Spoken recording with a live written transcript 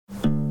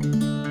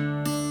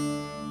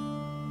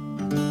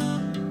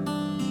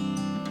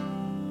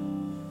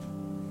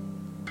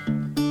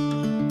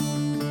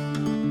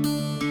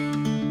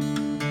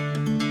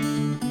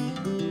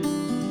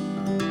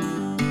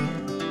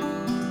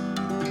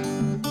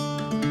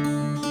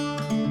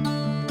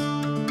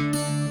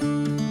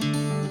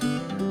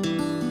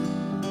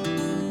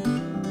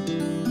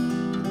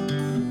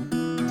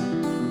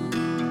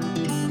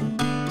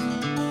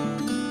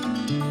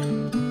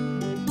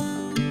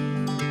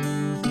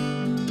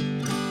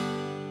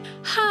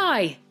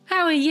Hi,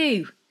 how are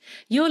you?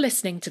 You're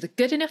listening to the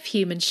Good Enough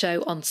Human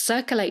show on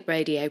Circle 8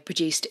 Radio,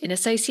 produced in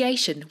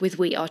association with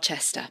We Are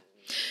Chester.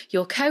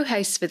 Your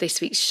co-hosts for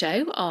this week's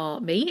show are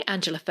me,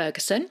 Angela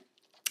Ferguson,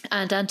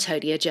 and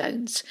Antonia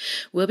Jones.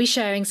 We'll be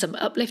sharing some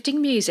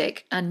uplifting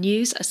music and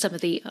news of some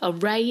of the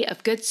array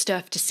of good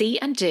stuff to see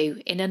and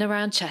do in and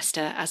around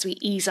Chester as we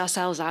ease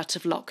ourselves out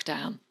of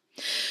lockdown.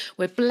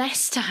 We're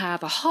blessed to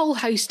have a whole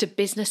host of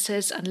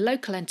businesses and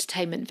local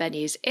entertainment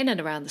venues in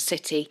and around the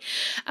city,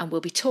 and we'll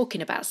be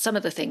talking about some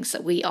of the things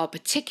that we are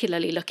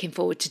particularly looking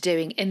forward to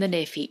doing in the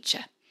near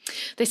future.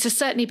 This has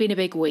certainly been a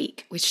big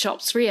week, with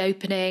shops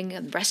reopening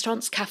and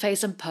restaurants,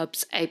 cafes and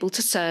pubs able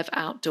to serve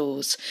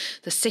outdoors.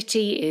 The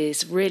city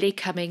is really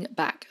coming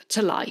back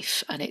to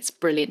life, and it's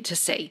brilliant to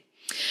see.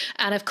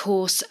 And of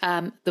course,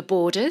 the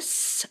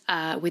borders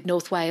with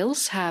North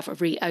Wales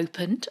have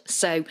reopened,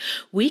 so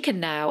we can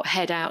now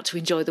head out to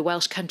enjoy the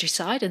Welsh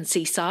countryside and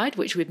seaside,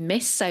 which we've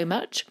missed so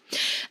much.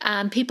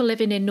 And people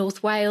living in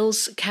North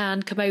Wales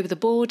can come over the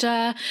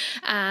border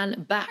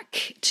and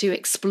back to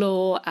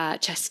explore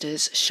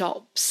Chester's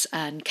shops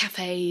and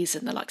cafes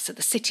and the likes of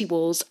the city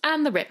walls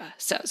and the river.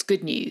 So it's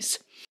good news.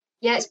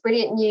 Yeah, it's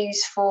brilliant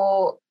news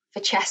for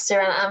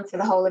Chester and for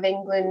the whole of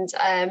England.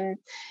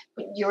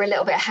 You're a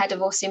little bit ahead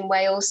of us in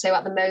Wales, so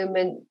at the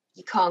moment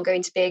you can't go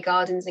into beer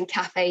gardens and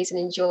cafes and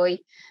enjoy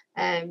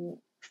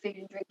food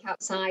and drink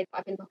outside. But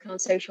I've been looking on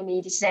social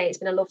media today. It's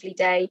been a lovely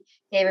day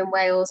here in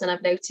Wales, and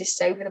I've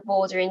noticed over the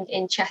border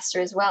in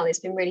Chester as well, it's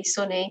been really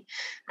sunny.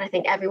 And I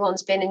think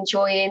everyone's been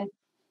enjoying.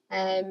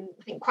 I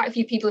think quite a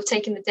few people have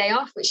taken the day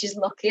off, which is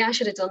lucky. I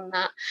should have done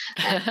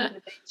that.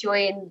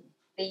 Enjoying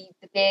the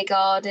beer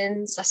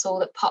gardens. I saw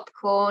that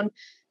Popcorn,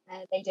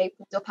 they'd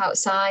opened up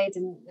outside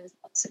and there was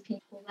lots of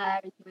people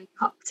there enjoying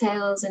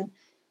cocktails, and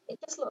it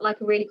just looked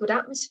like a really good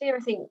atmosphere. I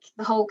think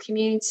the whole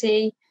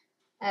community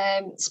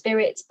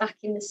spirit's back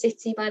in the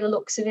city by the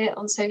looks of it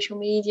on social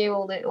media.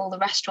 All the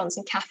restaurants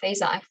and cafes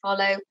that I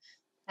follow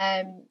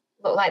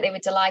look like they were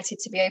delighted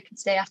to be open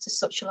today after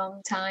such a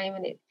long time,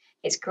 and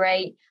it's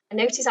great. I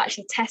noticed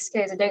actually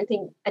Tesco's, I don't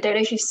know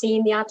if you've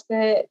seen the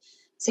advert.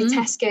 So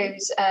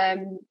Tesco's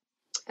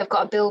have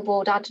got a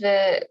billboard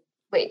advert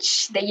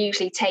which they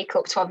usually take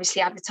up to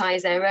obviously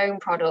advertise their own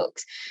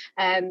product.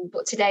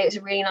 But today it was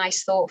a really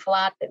nice, thoughtful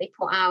ad that they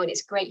put out, and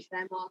it's great for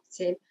their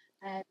marketing.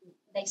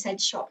 They said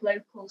shop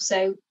local,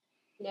 so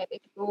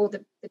ignore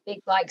the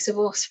big likes of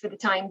us for the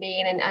time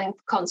being and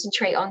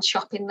concentrate on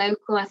shopping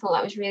local. I thought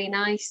that was really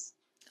nice.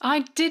 I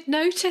did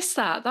notice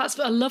that. That's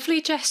a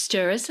lovely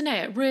gesture, isn't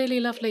it? Really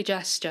lovely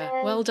gesture.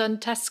 Yeah. Well done,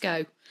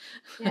 Tesco.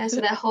 Yeah,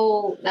 so their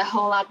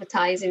whole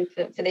advertising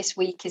for this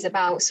week is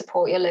about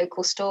support your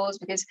local stores,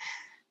 because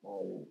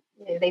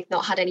they've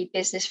not had any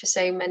business for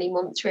so many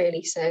months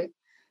really. So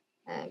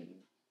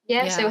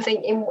so I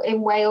think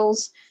in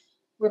Wales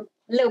we're a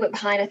little bit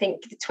behind. I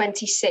think the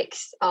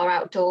 26th are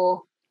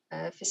outdoor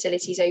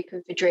facilities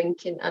open for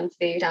drink and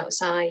food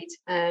outside.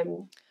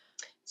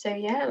 So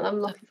I'm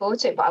looking forward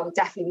to it, but I will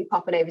definitely be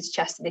popping over to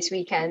Chester this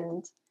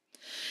weekend.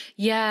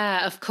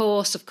 Yeah, of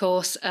course,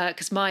 because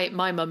my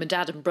mum and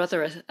dad and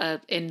brother are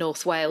in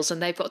North Wales,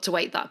 and they've got to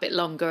wait that bit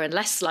longer,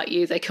 unless, like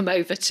you, they come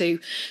over to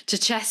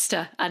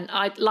Chester. And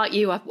I've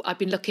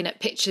been looking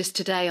at pictures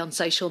today on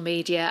social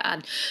media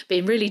and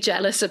being really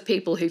jealous of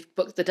people who've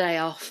booked the day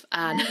off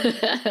and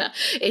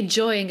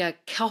enjoying a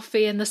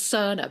coffee in the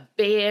sun, a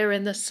beer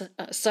in the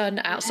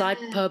sun outside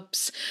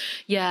pubs,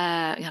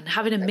 and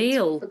having a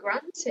meal. For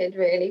granted,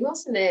 really,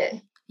 wasn't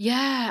it?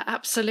 Yeah,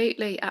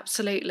 absolutely.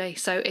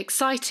 So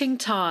exciting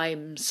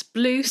times,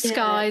 blue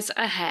skies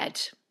ahead.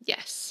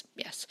 Yes.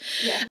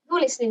 Yeah. You're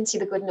listening to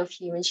the Good Enough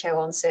Human show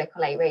on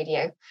Circle 8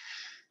 Radio.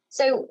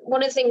 So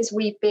one of the things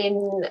we've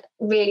been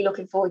really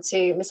looking forward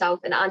to,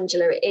 myself and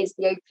Angela, is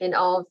the opening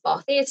of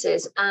our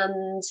theatres,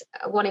 and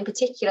one in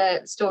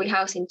particular, Story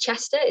House in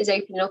Chester, is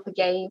opening up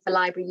again for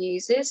library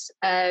users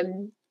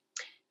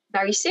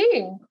very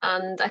soon.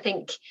 And I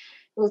think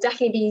we'll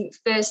definitely be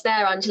first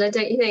there, Angela,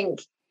 don't you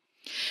think?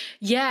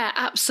 Yeah,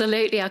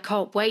 absolutely. I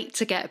can't wait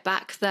to get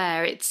back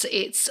there. It's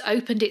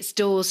opened its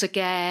doors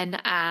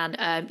again,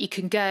 and you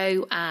can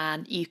go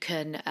and you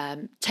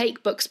can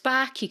take books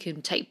back. You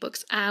can take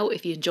books out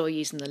if you enjoy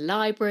using the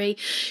library.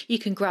 You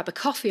can grab a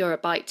coffee or a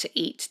bite to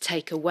eat to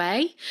take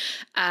away.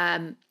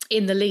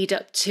 In the lead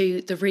up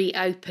to the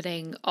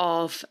reopening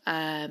of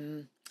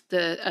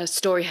the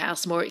Story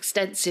House more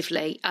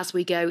extensively as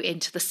we go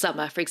into the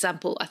summer. For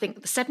example, I think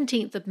the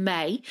 17th of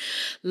May,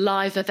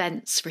 live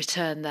events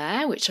return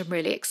there, which I'm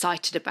really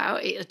excited about.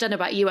 I don't know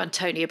about you,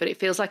 Antonia, but it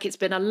feels like it's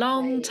been a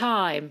long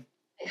time.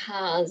 It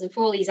has, and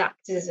for all these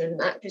actors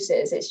and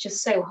actresses, it's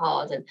just so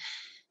hard, and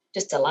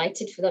just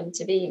delighted for them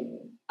to be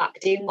back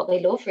doing what they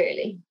love,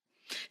 really.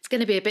 It's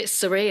going to be a bit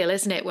surreal,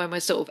 isn't it, when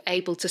we're sort of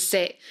able to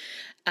sit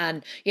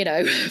And, you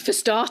know, for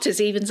starters,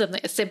 even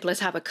something as simple as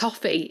have a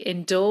coffee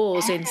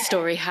indoors in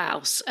Story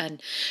House, and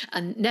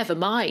never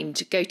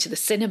mind go to the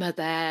cinema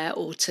there,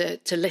 or to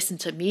listen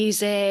to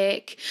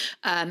music.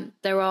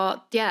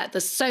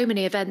 There's so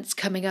many events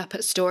coming up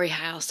at Story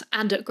House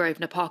and at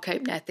Grosvenor Park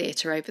Open Air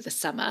Theatre over the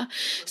summer.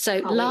 So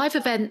live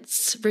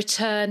events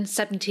return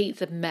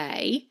 17th of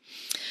May.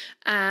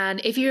 And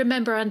if you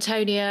remember,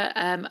 Antonia,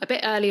 a bit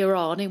earlier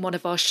on in one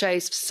of our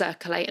shows for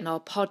Circulate and our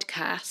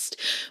podcast,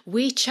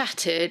 we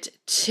chatted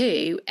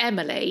to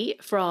Emily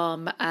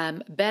from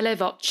Belle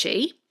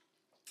Voce,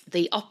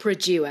 the opera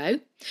duo,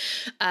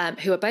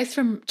 who are both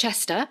from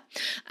Chester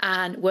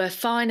and were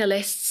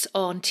finalists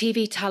on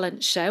TV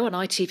talent show on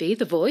ITV,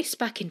 The Voice,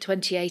 back in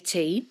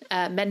 2018,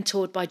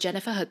 mentored by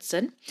Jennifer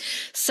Hudson.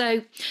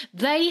 So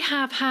they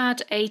have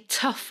had a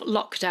tough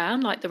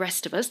lockdown like the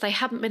rest of us. They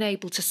haven't been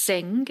able to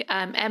sing.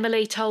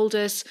 Emily told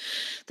us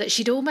that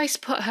she'd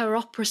almost put her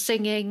opera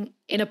singing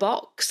in a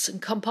box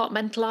and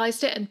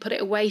compartmentalised it and put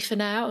it away for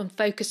now and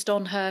focused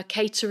on her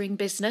catering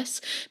business,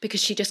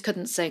 because she just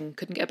couldn't sing,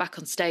 couldn't go back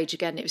on stage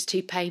again. It was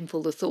too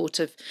painful, the thought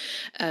of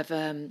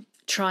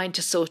trying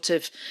to sort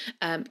of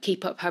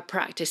keep up her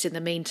practice in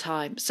the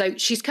meantime. So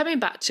she's coming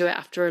back to it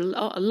after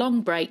a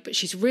long break, but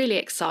she's really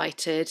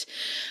excited.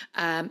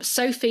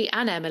 Sophie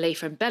and Emily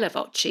from Belle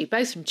Voce,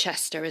 both from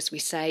Chester, as we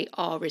say,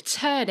 are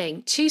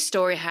returning to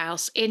Story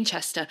House in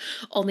Chester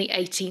on the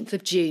 18th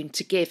of June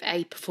to give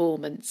a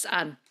performance.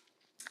 And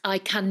I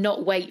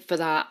cannot wait for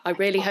that. I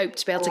really hope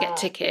to be able to get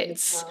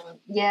tickets.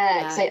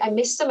 Yeah, so I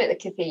missed some at the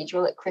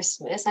cathedral at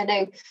Christmas. I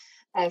know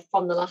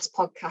from the last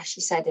podcast,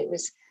 she said it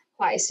was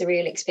quite a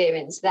surreal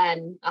experience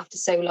then after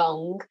so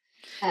long.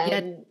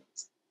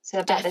 So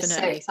I bet they're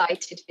so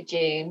excited for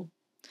June.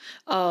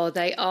 Oh,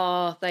 they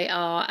are.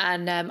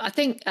 And I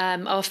think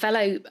our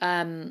fellow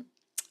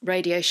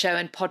radio show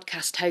and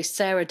podcast host,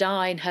 Sarah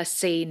Dine, has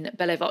seen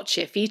Belle Voce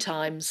a few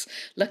times.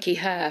 Lucky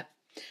her.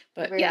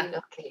 But really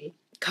lucky.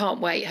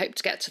 Can't wait. Hope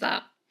to get to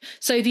that.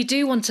 So if you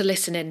do want to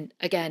listen in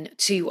again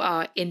to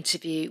our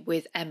interview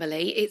with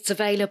Emily, it's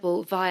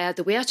available via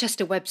the We Are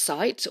Chester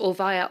website or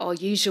via our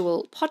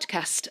usual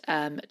podcast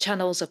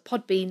channels of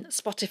Podbean,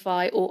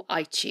 Spotify or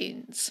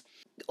iTunes.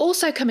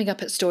 Also coming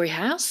up at Story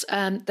House,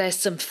 there's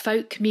some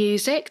folk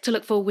music to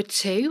look forward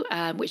to,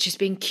 which is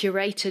being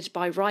curated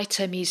by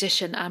writer,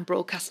 musician and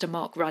broadcaster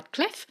Mark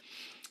Radcliffe.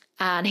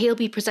 And he'll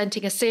be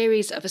presenting a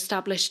series of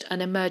established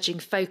and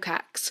emerging folk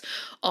acts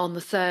on the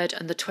 3rd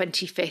and the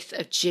 25th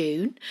of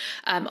June.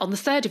 On the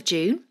 3rd of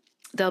June,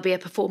 there'll be a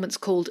performance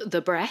called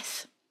The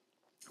Breath,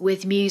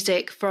 with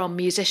music from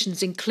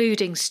musicians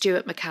including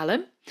Stuart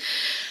McCallum.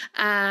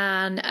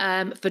 And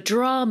for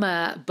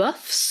drama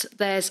buffs,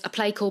 there's a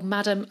play called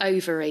Madame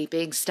Ovary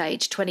being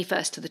staged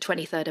 21st to the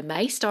 23rd of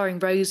May, starring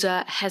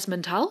Rosa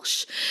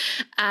Hesmond-Halsh.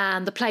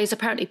 And the play is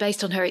apparently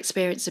based on her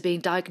experience of being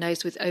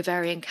diagnosed with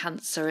ovarian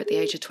cancer at the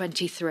age of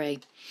 23.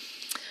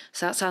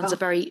 So that sounds a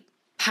very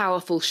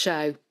powerful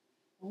show.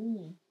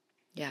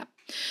 Yeah.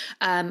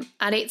 And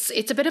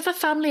it's a bit of a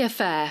family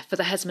affair for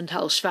the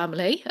Hesmond-Halsh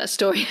family at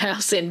Story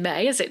House in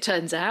May, as it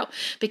turns out,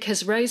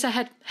 because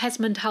Rosa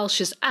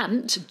Hesmond-Halsh's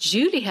aunt,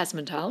 Julie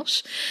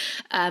Hesmond-Halsh,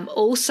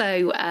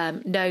 also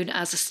known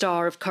as a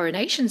star of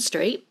Coronation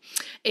Street,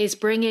 is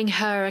bringing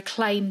her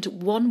acclaimed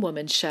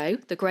one-woman show,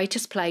 The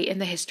Greatest Play in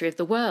the History of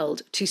the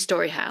World, to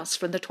Story House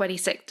from the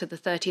 26th to the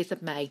 30th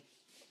of May.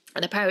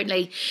 And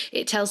apparently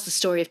it tells the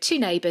story of two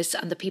neighbours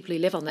and the people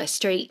who live on their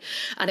street.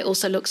 And it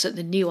also looks at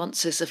the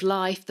nuances of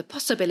life, the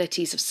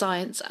possibilities of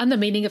science and the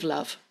meaning of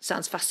love.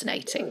 Sounds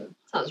fascinating.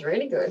 Sounds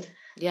really good.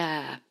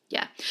 Yeah.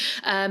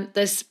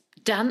 There's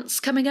dance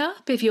coming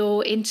up if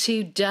you're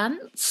into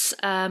dance.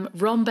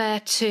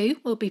 Rambert 2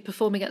 will be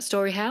performing at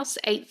Story House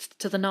 8th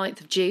to the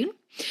 9th of June.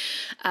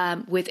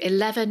 With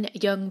 11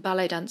 young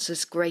ballet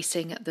dancers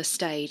gracing the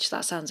stage.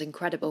 That sounds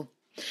incredible.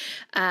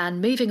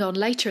 And moving on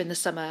later in the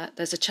summer,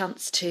 there's a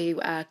chance to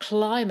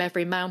climb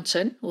every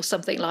mountain or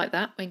something like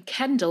that when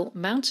Kendal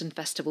Mountain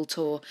Festival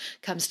Tour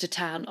comes to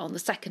town on the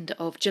 2nd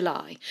of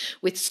July,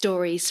 with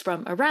stories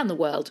from around the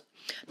world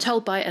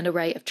told by an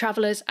array of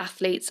travellers,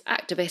 athletes,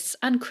 activists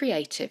and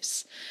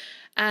creatives.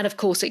 And of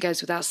course, it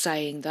goes without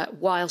saying that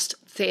whilst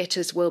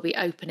theatres will be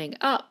opening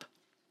up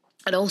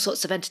and all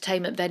sorts of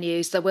entertainment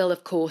venues, there will,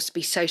 of course,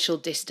 be social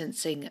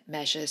distancing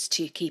measures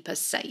to keep us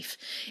safe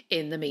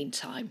in the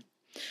meantime.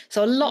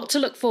 So a lot to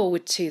look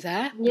forward to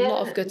there. A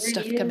lot of good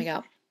stuff coming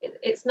up.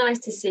 It's nice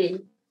to see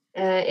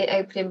it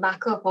opening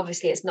back up.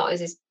 Obviously, it's not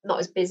as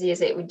busy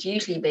as it would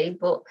usually be,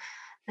 but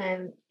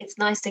it's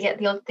nice to get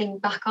the odd thing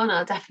back on.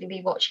 I'll definitely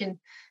be watching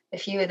a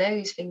few of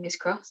those, fingers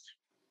crossed.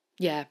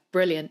 Yeah,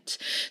 brilliant.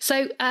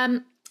 So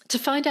to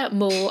find out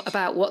more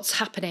about what's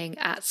happening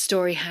at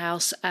Story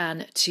House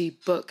and to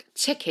book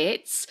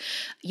tickets,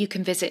 you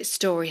can visit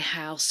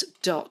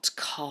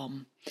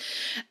storyhouse.com.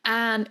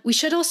 And we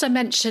should also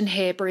mention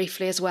here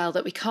briefly as well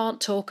that we can't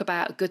talk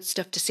about good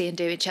stuff to see and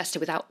do in Chester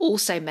without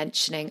also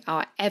mentioning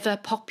our ever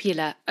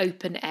popular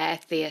open air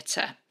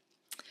theatre.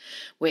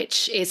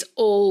 which is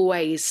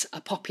always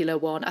a popular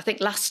one. I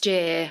think last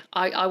year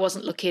I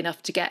wasn't lucky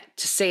enough to get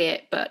to see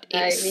it, but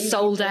it's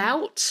sold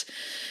out.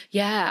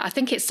 Yeah, I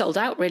think it sold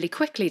out really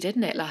quickly,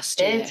 didn't it, last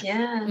year?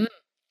 Yeah.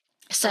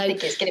 So I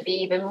think it's going to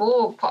be even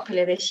more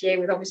popular this year,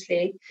 with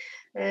obviously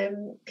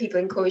people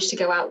encouraged to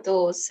go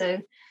outdoors. So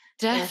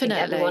definitely, I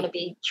think everyone will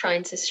be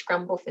trying to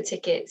scramble for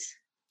tickets.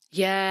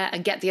 Yeah,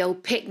 and get the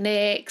old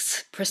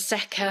picnics,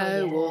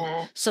 Prosecco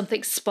or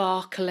something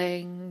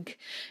sparkling,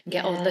 and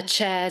get on the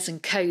chairs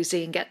and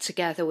cosy and get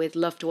together with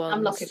loved ones.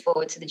 I'm looking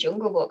forward to the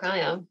Jungle Book, I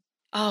am.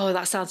 Oh,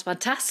 that sounds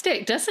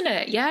fantastic, doesn't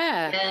it?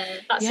 Yeah.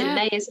 That's in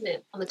May, isn't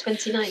it? On the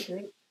 29th, I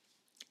think.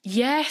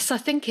 Yes, I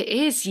think it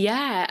is.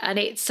 Yeah, and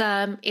it's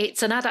an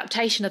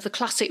adaptation of the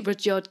classic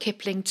Rudyard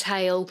Kipling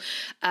tale,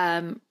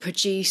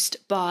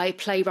 produced by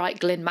playwright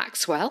Glyn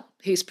Maxwell,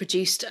 who's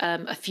produced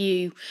a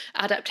few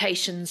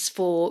adaptations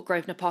for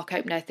Grosvenor Park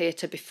Open Air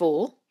Theatre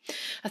before,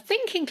 I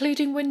think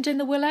including Wind in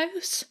the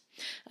Willows.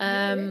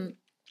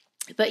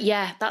 But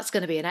yeah, that's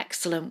going to be an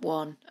excellent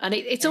one. And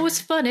it's always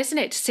fun, isn't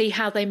it, to see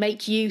how they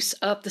make use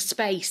of the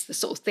space, the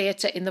sort of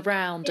theatre in the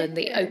round and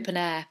the open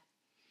air.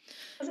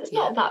 Because it's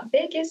not that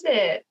big, is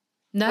it?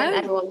 No. When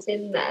everyone's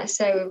in there.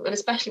 So, and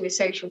especially with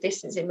social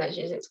distancing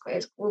measures, it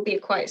will be a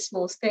quite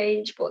small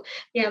stage. But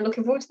yeah, I'm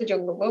looking forward to the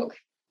Jungle Book.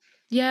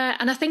 Yeah,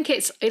 and I think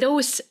it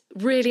always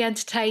really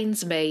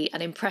entertains me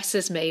and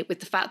impresses me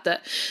with the fact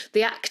that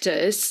the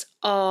actors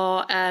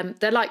are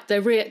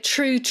they're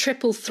true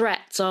triple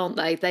threats, aren't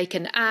they? They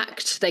can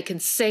act, they can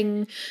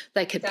sing,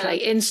 they can play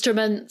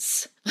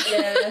instruments,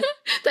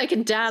 they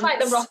can dance.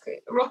 It's like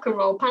the rock and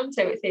roll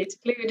panto at Theatre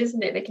Fluid,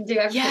 isn't it? They can do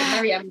everything.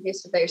 Very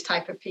envious of those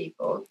type of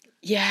people.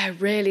 Yeah,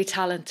 really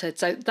talented.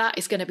 So that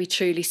is going to be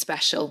truly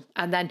special.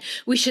 And then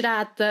we should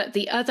add that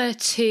the other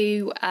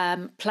two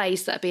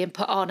plays that are being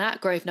put on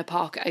at Grosvenor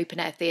Park Open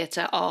Air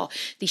Theatre are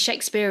the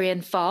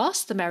Shakespearean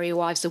farce, The Merry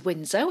Wives of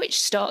Windsor,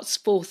 which starts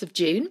 4th of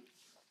June.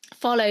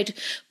 Followed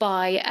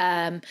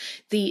by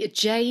the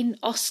Jane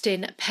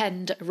Austen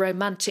penned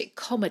romantic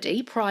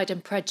comedy, Pride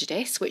and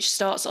Prejudice, which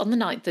starts on the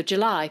 9th of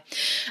July.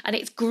 And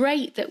it's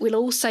great that we'll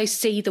also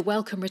see the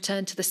welcome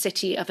return to the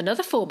city of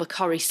another former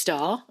Corrie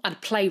star and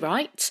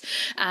playwright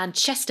and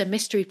Chester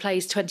Mystery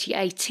Plays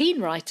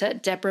 2018 writer,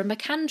 Deborah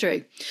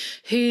McAndrew,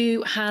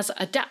 who has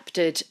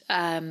adapted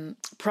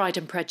Pride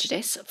and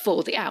Prejudice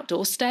for the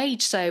outdoor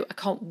stage. So I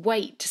can't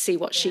wait to see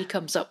what she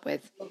comes up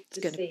with. It's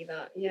going to see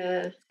that,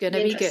 It's going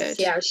to be good. To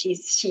see how she's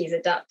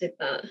adapted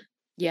that.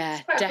 Yeah,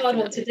 it's quite definitely. a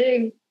hard one to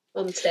do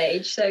on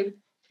stage. So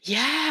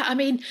yeah, I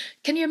mean,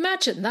 can you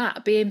imagine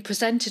that being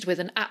presented with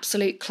an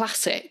absolute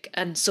classic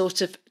and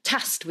sort of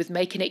tasked with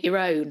making it your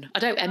own? I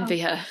don't envy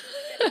her.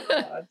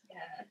 God,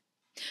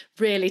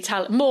 really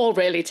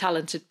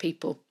talented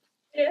people.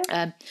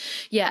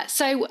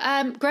 So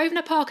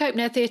Grosvenor Park Open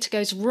Air Theatre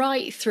goes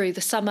right through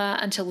the summer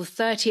until the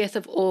 30th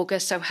of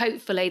August. So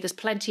hopefully there's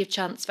plenty of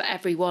chance for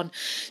everyone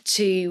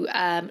to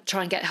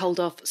try and get hold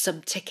of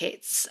some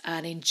tickets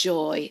and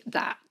enjoy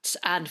that.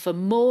 And for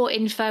more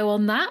info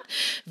on that,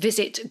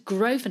 visit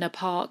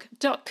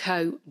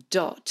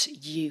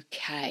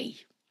grosvenorpark.co.uk.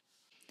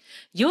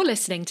 You're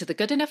listening to the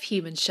Good Enough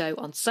Human Show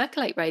on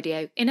Circle 8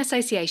 Radio in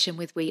association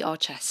with We Are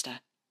Chester.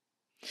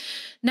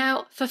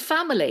 Now, for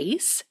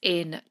families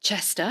in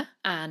Chester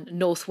and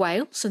North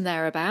Wales and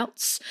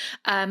thereabouts,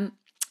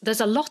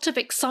 there's a lot of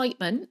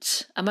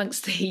excitement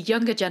amongst the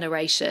younger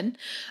generation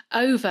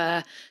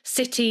over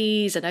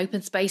cities and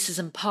open spaces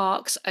and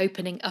parks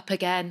opening up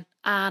again,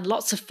 and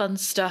lots of fun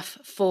stuff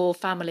for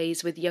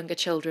families with younger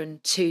children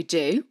to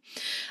do.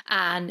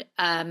 And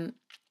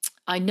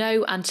I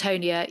know,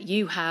 Antonia,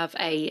 you have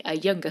a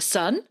younger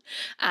son,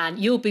 and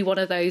you'll be one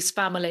of those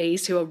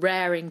families who are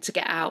raring to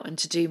get out and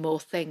to do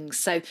more things.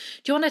 So do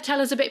you want to tell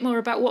us a bit more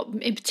about what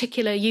in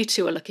particular you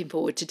two are looking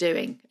forward to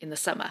doing in the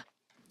summer?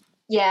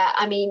 Yeah,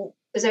 I mean,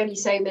 there's only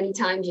so many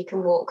times you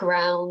can walk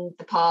around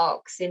the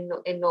parks in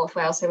North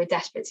Wales, so we're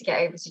desperate to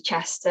get over to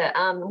Chester.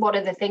 And one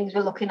of the things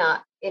we're looking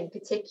at in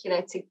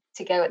particular to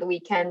go at the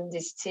weekend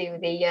is to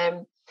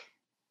the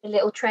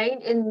little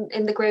train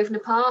in the Grosvenor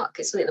Park.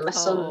 It's something that my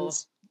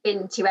son's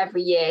been to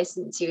every year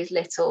since he was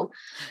little,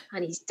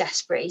 and he's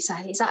desperate. He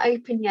said, "Is that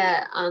open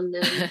yet?" And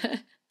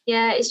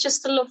it's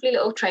just a lovely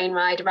little train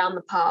ride around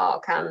the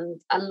park,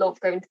 and I love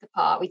going to the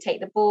park. We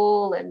take the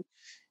ball, and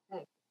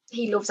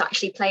he loves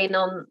actually playing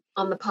on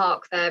the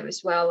park there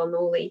as well, on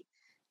all the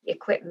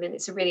equipment.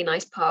 It's a really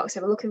nice park,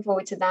 so we're looking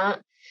forward to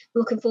that. We're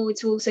looking forward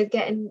to also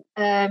getting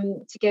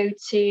to go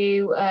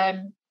to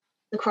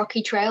the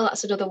Crocky Trail.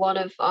 That's another one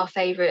of our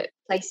favourite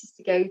places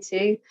to go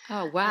to.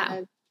 Oh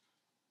wow.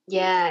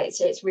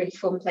 It's a really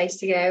fun place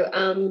to go.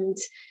 And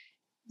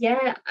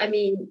I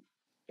mean,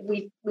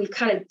 we've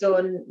kind of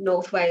done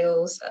North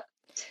Wales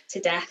to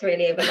death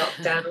really over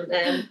lockdown,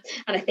 and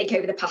I think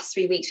over the past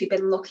 3 weeks we've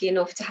been lucky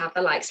enough to have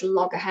the likes of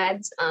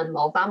Loggerheads and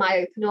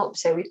Mulvamai open up,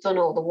 so we've done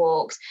all the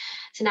walks.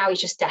 So now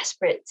he's just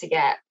desperate to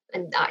get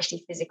and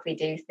actually physically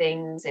do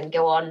things and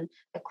go on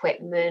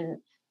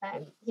equipment,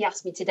 He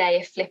asked me today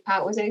if Flip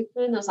Out was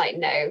open. I was like,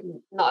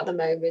 no, not at the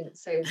moment.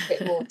 So it's a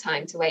bit more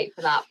time to wait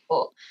for that.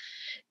 But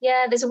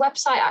yeah, there's a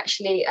website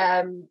actually,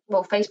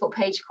 Facebook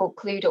page called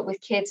Clued Up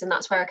with Kids, and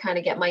that's where I kind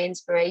of get my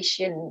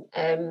inspiration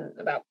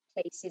about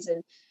places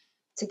and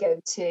to go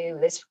to.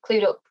 There's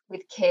Clued Up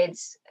with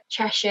Kids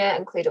Cheshire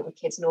and Clued Up with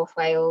Kids North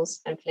Wales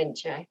and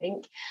Flintshire, I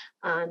think.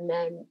 And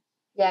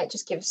it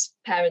just gives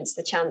parents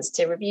the chance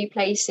to review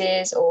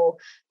places or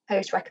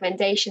post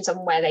recommendations on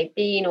where they've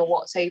been or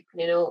what's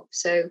opening up.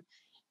 So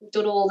we've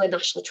done all the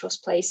National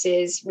Trust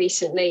places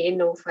recently in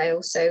North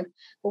Wales. So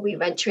we'll be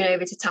venturing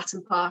over to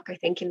Tatton Park, I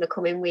think, in the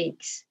coming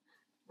weeks.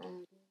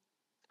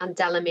 And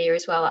Delamere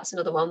as well. That's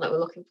another one that we're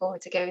looking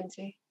forward to going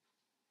to.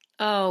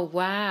 Oh,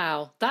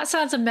 wow. That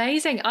sounds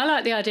amazing. I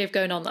like the idea of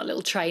going on that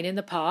little train in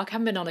the park. I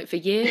haven't been on it for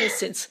years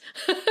since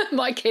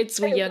my kids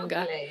were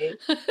younger. I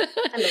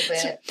love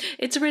it.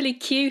 It's really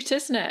cute,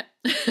 isn't it?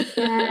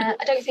 Yeah,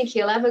 I don't think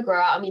he'll ever grow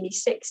out. I mean,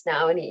 he's 6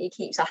 now and he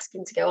keeps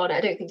asking to go on it.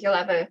 I don't think he'll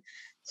ever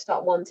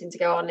stop wanting to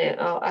go on it.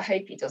 I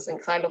hope he doesn't,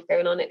 because I love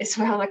going on it as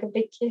well, like a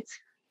big kid.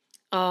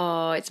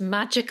 Oh, it's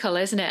magical,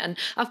 isn't it? And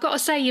I've got to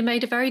say, you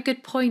made a very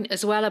good point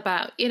as well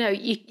about,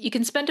 you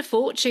can spend a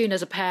fortune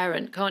as a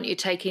parent, can't you,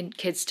 taking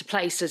kids to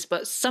places,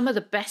 but some of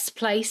the best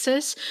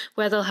places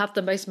where they'll have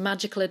the most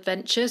magical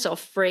adventures are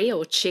free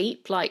or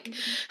cheap, like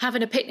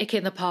having a picnic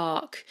in the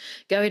park,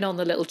 going on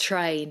the little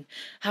train,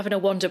 having a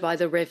wander by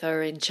the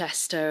river in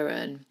Chester,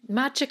 and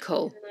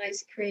magical. An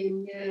ice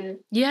cream,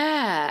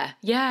 yeah.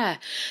 Yeah.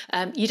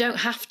 You don't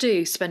have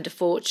to spend a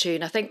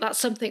fortune. I think that's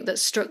something that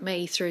struck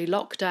me through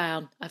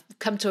lockdown. I've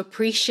come to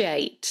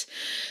appreciate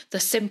the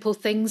simple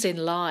things in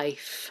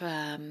life.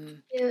 But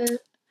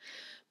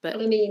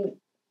I mean,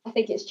 I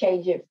think it's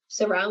change of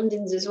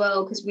surroundings as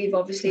well, because we've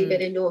obviously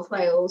been in North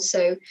Wales,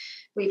 so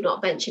we've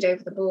not ventured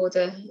over the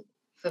border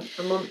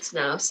for months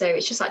now. So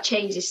it's just that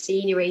change of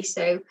scenery.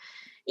 So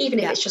even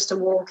if it's just a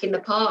walk in the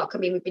park, I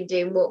mean, we've been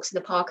doing walks in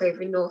the park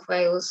over in North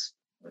Wales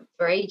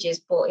for ages,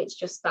 but it's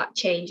just that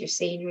change of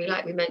scenery,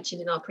 like we mentioned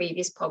in our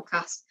previous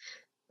podcast.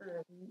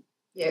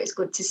 It's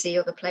good to see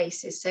other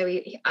places. So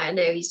I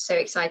know he's so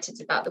excited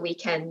about the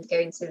weekend,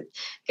 going to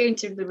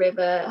the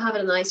river,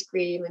 having an ice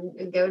cream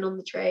and going on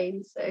the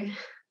train. So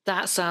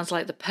that sounds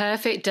like the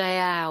perfect day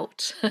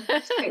out.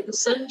 The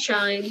sun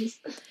shines.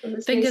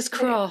 Fingers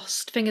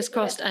crossed.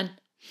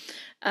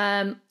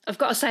 And I've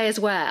got to say as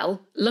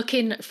well,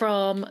 looking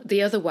from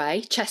the other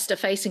way, Chester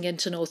facing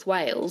into North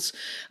Wales,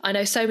 I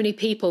know so many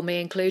people, me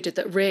included,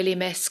 that really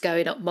miss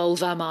going up Moel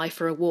Famau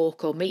for a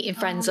walk or meeting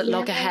friends at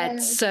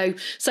Loggerheads. So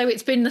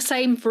it's been the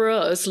same for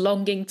us,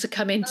 longing to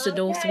come into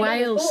North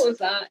Wales. I thought of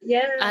that.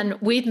 Yeah. And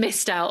we've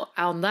missed out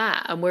on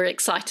that, and we're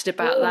excited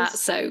about that.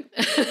 So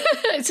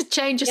it's a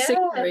change of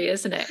scenery,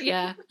 isn't it?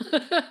 Yeah.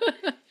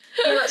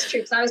 Yeah, that's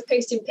true, because I was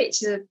posting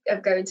pictures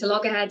of going to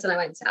Loggerheads, and I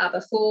went to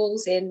Aber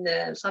Falls in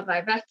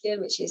Llanfairpwllgwyngyllgogery,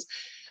 which is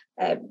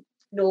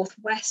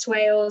northwest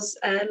Wales,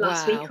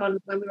 last week when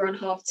we were on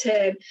half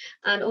term,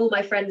 and all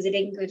my friends in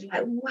England were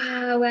like,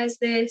 wow, where's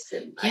this?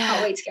 And I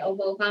can't wait to get on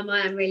Moel Famau.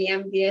 I'm really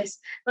envious.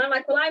 And I'm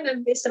like, well, I'm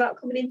envious about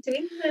coming into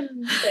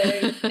England.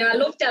 So I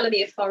love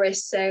Delamere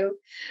Forest, so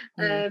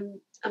and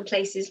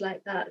places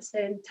like that, so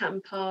in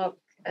Tatton Park.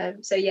 I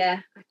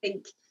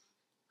think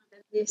I'm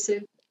envious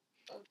of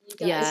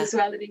you guys as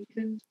well in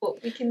England,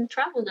 but we can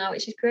travel now,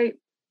 which is great.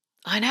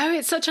 I know,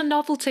 it's such a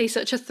novelty,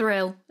 such a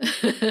thrill. I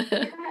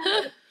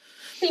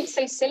think it's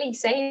so silly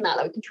saying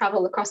that we can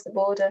travel across the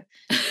border.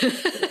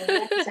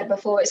 Like I said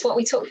before, it's what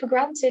we took for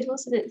granted,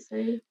 wasn't it?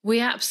 So we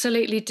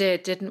absolutely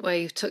did, didn't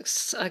we? We took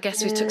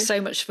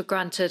so much for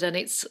granted, and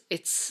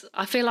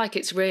I feel like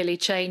it's really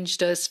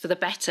changed us for the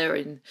better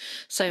in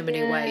so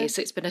many ways.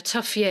 It's been a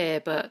tough year,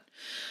 but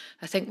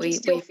I think we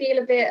still feel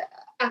a bit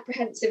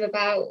apprehensive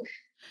about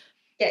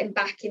getting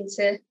back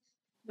into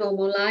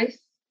normal life.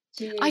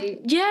 I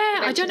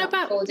don't know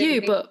about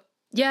you, but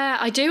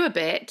I do a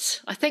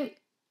bit. I think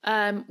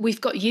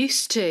we've got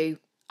used to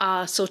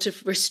our sort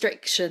of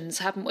restrictions,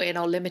 haven't we, and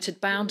our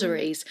limited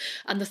boundaries.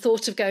 And the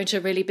thought of going to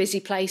a really busy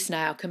place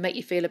now can make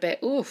you feel a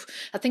bit, oof.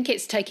 I think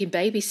it's taking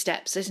baby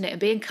steps, isn't it? And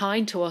being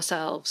kind to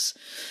ourselves.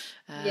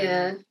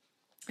 And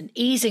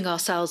easing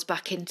ourselves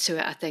back into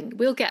it, I think.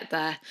 We'll get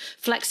there.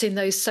 Flexing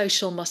those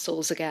social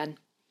muscles again.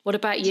 What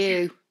about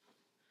you?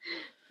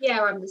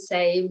 Yeah, I'm the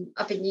same.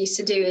 I've been used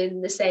to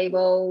doing the same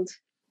old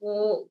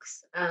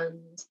walks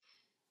and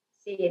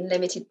seeing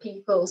limited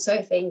people. So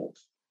I think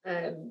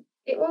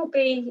it will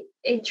be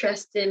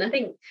interesting. I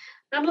think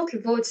I'm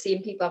looking forward to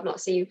seeing people I've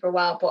not seen for a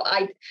while. But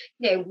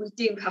we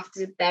do have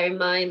to bear in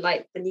mind,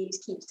 like the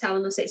news keeps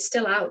telling us, it's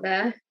still out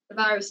there. The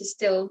virus is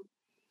still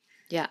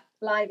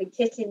live and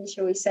kicking,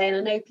 shall we say. And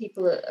I know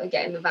people are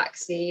getting the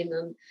vaccine,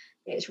 and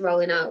it's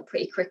rolling out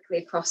pretty quickly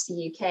across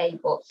the UK.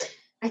 But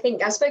I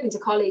think I've spoken to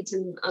colleagues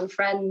and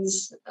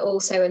friends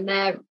also, and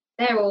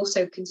they're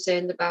also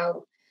concerned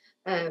about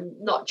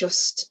not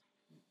just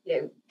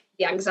the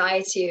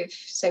anxiety of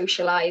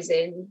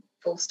socialising,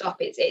 full stop.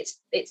 It's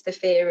the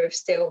fear of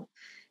still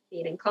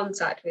being in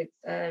contact with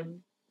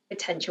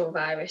potential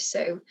virus.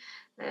 So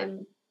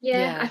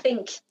Yeah, I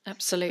think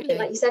absolutely.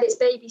 like you said, it's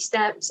baby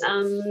steps,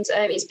 and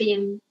it's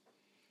being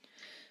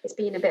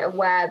a bit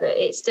aware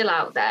that it's still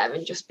out there,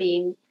 and just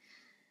being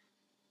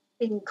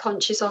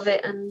conscious of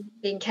it and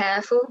being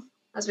careful,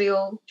 as we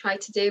all try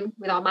to do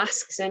with our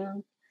masks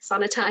and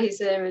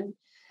sanitizer. And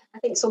I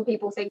think some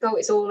people think, oh,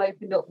 it's all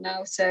opened up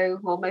now, so,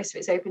 well, most of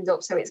it's opened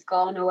up, so it's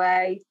gone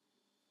away.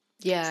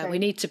 Yeah, we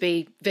need to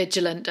be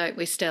vigilant, don't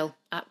we, still?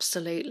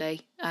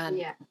 Absolutely. And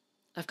yeah,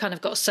 I've kind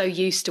of got so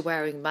used to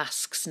wearing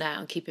masks now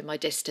and keeping my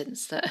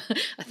distance that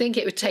I think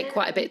it would take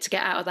quite a bit to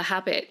get out of the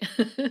habit.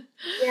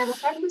 Yeah, my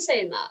friend was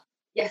saying that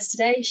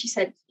yesterday. She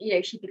said,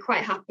 she'd be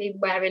quite happy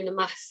wearing a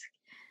mask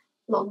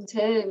long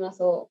term. And I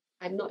thought,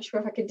 I'm not sure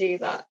if I could do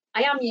that.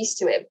 I am used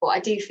to it, but I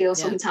do feel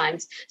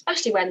sometimes,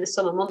 especially when the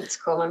summer months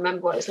come, I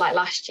remember what it was like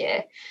last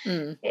year.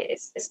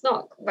 It's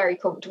not very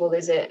comfortable,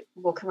 is it,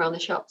 walking around the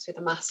shops with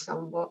a mask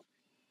on? But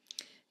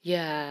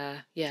yeah,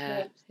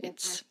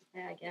 it's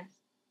I guess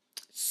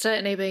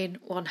certainly been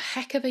one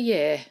heck of a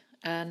year.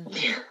 And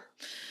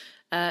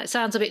it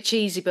sounds a bit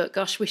cheesy, but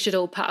gosh, we should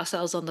all pat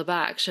ourselves on the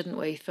back, shouldn't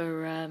we?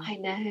 For I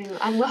know,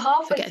 and we're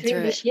halfway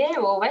through this year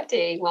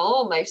already. We're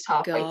almost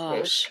halfway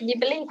through. Can you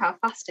believe how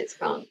fast it's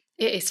gone?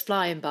 It is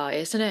flying by,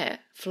 isn't it?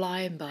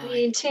 Flying by. I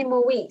mean, 2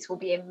 more weeks will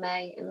be in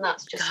May, and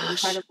that's just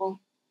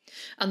incredible.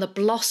 And the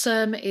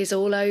blossom is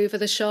all over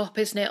the shop,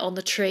 isn't it? On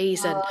the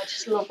trees. And I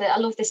just love it. I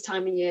love this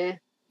time of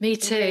year. Me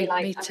too.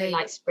 I really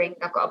like spring.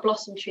 I've got a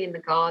blossom tree in the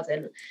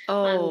garden.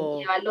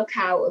 And I look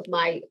out of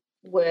my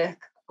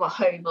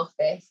home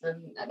office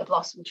and at the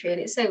blossom tree, and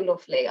it's so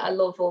lovely. I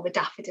love all the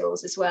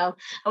daffodils as well.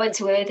 I went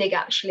to Erddig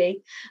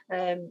actually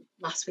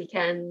last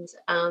weekend,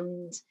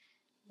 and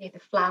the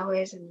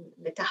flowers and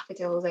the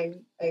daffodils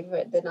over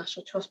at the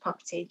National Trust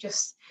property,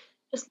 just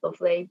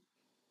lovely.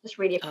 Just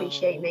really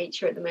appreciate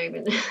nature at the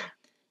moment.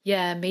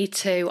 Yeah, me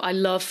too. I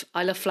love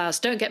flowers.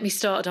 Don't get me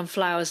started on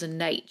flowers and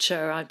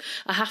nature.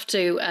 I have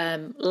to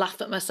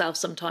laugh at myself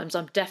sometimes.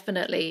 I'm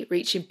definitely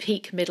reaching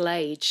peak middle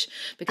age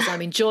because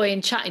I'm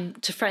enjoying chatting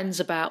to friends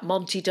about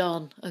Monty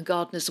Don and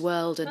Gardener's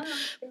World and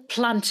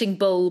planting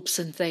bulbs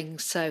and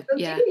things. So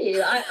yeah. Do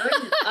you?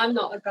 I'm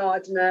not a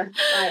gardener.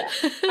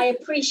 I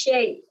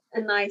appreciate a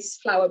nice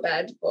flower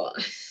bed, but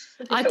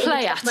I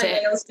play at my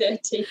it. nails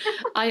dirty.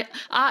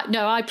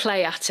 I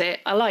play at it.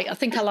 I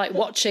think I like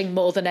watching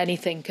more than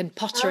anything and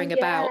pottering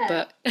about.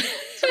 But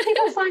some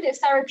people find it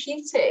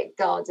therapeutic,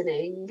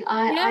 gardening.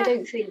 I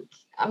don't think.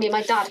 I mean,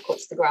 my dad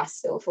cuts the grass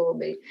still for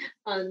me,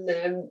 and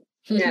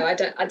no, I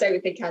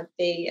don't think I'd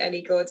be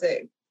any good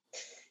at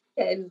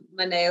getting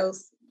my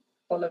nails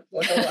full of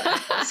wood or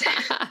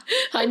whatever.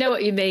 I know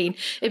what you mean.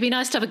 It'd be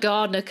nice to have a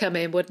gardener come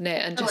in, wouldn't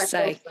it, and just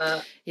say,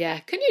 can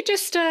you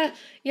just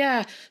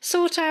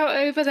sort out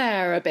over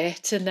there a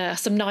bit, and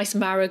some nice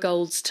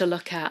marigolds to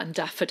look at and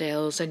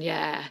daffodils, and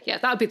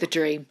that'd be the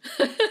dream.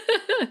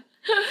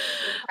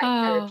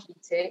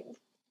 Therapeutic.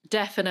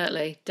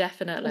 Definitely.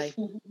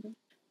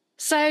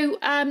 So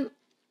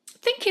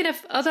thinking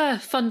of other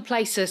fun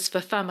places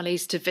for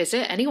families to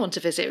visit, anyone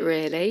to visit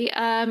really,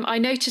 I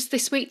noticed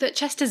this week that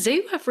Chester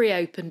Zoo have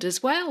reopened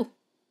as well.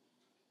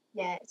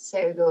 Yeah, it's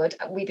so good.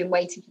 We've been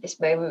waiting for this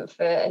moment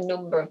for a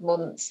number of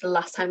months. The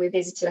last time we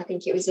visited, I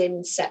think it was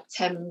in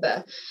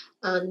September.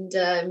 And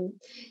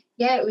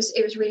it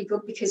was really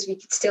good because we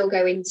could still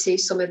go into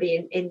some of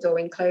the indoor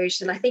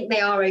enclosures. And I think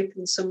they are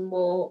open some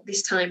more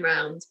this time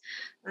round.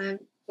 But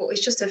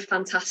it's just a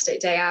fantastic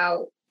day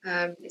out.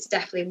 It's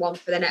definitely one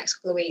for the next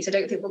couple of weeks. I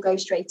don't think we'll go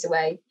straight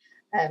away.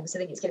 So I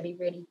think it's going to be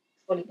really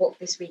fully booked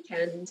this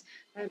weekend.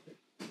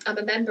 I'm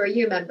a member. Are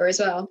you a member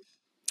as well?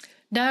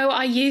 No,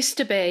 I used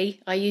to be.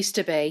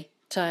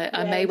 So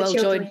I may well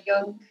join.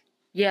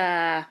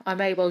 Yeah, I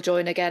may well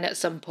join again at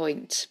some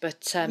point.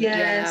 But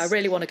I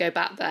really want to go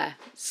back there.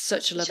 It's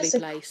such a lovely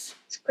place.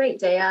 It's a great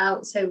day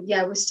out. So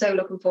we're so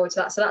looking forward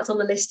to that. So that's on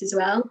the list as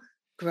well.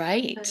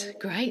 Great.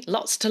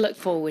 Lots to look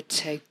forward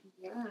to.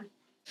 Yeah.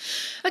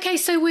 Okay,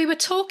 so we were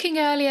talking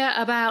earlier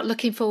about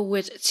looking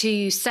forward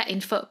to setting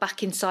foot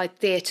back inside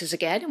theatres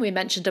again, and we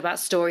mentioned about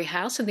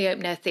Storyhouse and the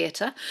Open Air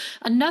Theatre.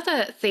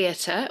 Another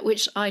theatre,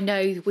 which I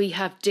know we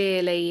have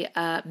dearly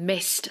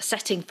missed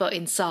setting foot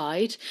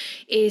inside,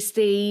 is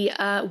the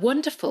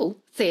wonderful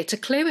Theatre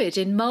Clwyd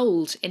in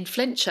Mold in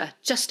Flintshire,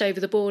 just over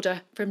the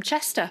border from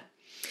Chester.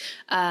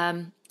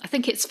 I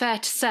think it's fair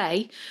to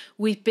say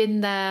we've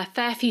been there a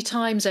fair few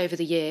times over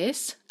the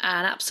years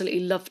and absolutely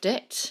loved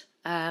it.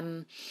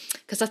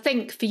 Because I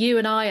think for you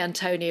and I,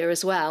 Antonia,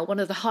 as well, one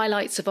of the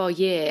highlights of our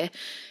year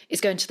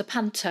is going to the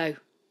Panto.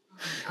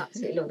 I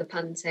absolutely love the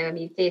Panto. I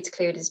mean, Theatre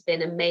Clwyd has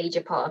been a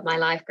major part of my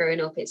life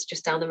growing up. It's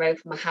just down the road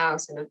from my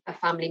house, and a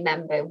family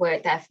member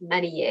worked there for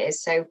many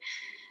years. So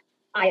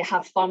I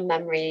have fond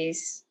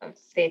memories of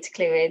Theatre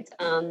Clwyd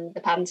and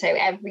the Panto.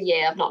 Every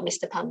year I've not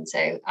missed a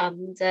Panto.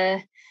 And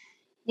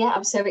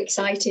I'm so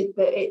excited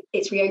that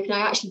it's reopened.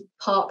 I actually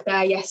parked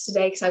there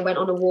yesterday because I went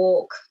on a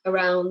walk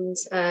around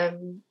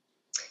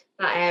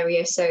that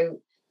area. So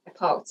I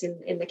parked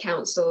in the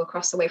council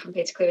across the way from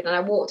Theatre Clwyd, and I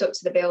walked up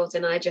to the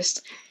building, and it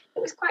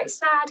was quite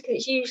sad because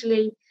it's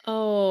usually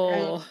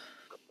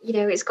you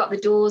know, it's got the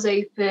doors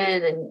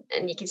open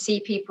and you can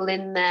see people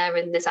in there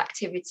and there's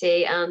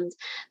activity. And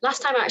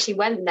last time I actually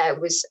went there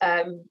was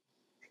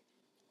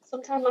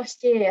sometime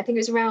last year. I think it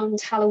was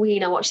around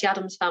Halloween. I watched The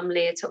Addams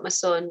Family. I took my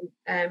son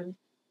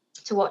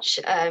to watch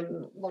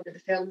one of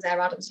the films there,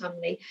 Addams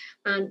Family,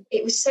 and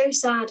it was so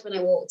sad when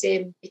I walked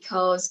in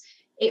because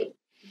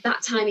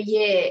that time of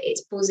year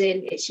it's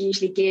buzzing. It's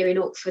usually gearing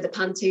up for the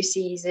panto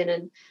season,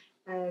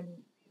 and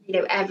you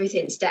know,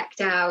 everything's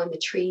decked out and the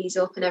trees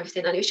up and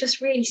everything, and it was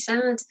just really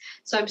sad.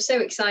 So I'm so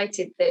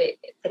excited that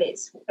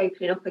it's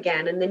opening up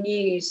again. And the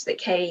news that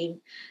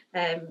came,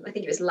 I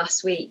think it was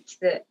last week,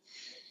 that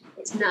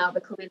it's now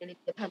becoming an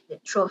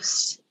independent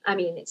trust. I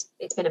mean,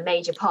 it's been a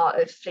major part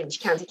of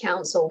Flintshire County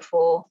Council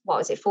for,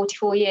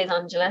 44 years,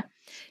 Angela?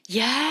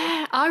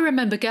 Yeah, I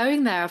remember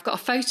going there. I've got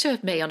a photo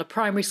of me on a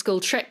primary school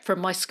trip from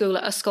my school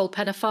at Ysgol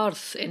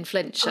Pen-y-Ffordd in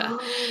Flintshire,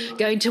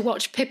 going to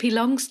watch Pippi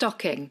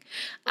Longstocking.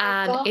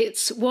 And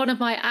it's one of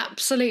my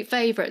absolute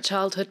favourite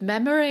childhood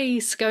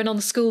memories, going on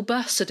the school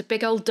bus at a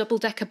big old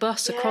double-decker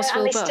bus, a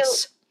Crossville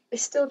bus. They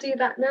still do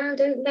that now,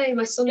 don't they?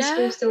 My son's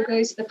school still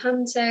goes to the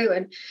panto.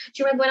 And do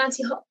you remember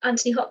when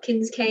Anthony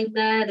Hopkins came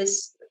there?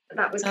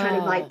 That was kind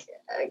of like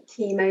a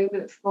key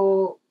moment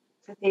for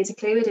Theatre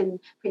Clwyd, and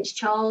Prince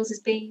Charles has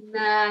been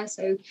there.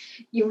 So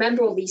you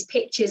remember all these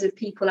pictures of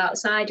people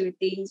outside with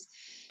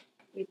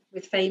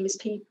famous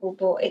people.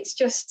 But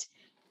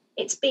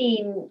it's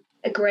been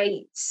a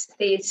great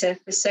theatre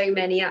for so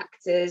many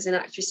actors and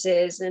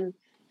actresses, and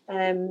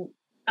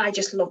I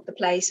just love the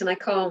place, and I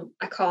can't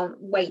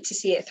wait to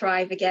see it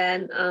thrive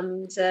again.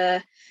 And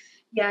I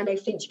know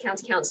Flintshire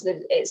County Council,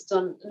 it's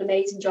done an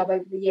amazing job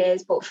over the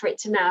years, but for it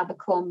to now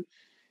become,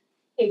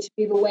 to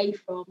move away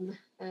from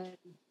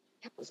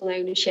council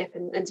ownership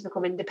and to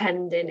become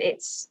independent,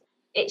 it's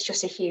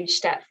just a huge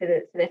step for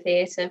the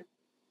theatre.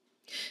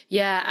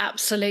 Yeah,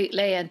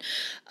 absolutely. And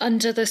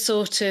under the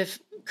sort of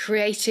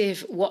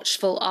creative,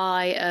 watchful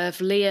eye of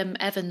Liam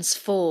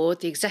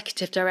Evans-Ford, the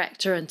executive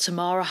director, and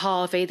Tamara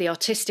Harvey, the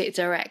artistic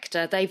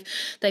director,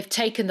 they've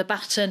taken the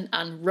baton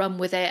and run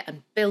with it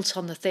and built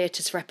on the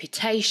theatre's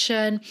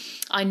reputation.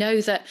 I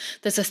know that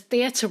there's a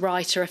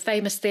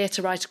famous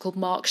theatre writer called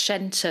Mark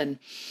Shenton,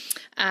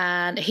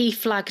 and he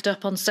flagged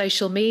up on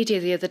social media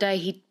the other day.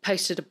 He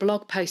posted a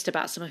blog post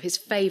about some of his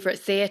favourite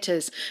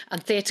theatres,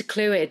 and Theatre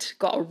Clwyd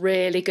got a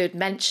really good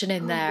mention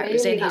in there. Really? It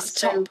was in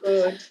That's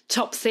his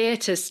top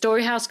theatres.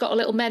 Storyhouse got a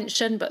little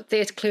mention, but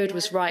Theatre Clwyd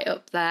was right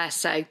up there.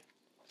 So,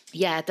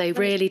 yeah, they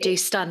really do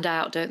stand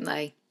out, don't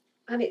they?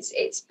 And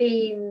it's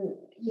been,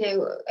 you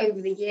know,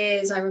 over the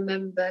years, I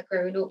remember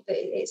growing up that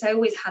it's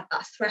always had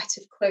that threat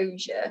of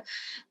closure,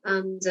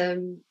 and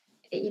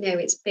you know,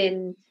 it's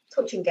been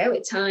touch and go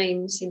at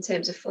times in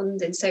terms of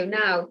funding. So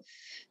now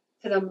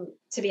for them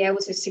to be able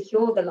to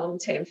secure the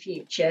long-term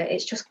future,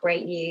 it's just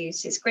great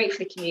news. It's great for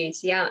the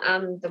community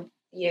and the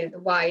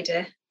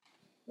wider,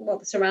 the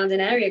surrounding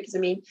area, because I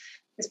mean,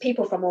 there's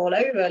people from all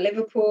over,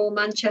 Liverpool,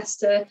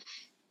 Manchester.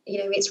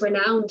 You know, it's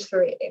renowned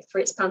for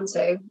its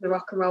panto, the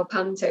rock and roll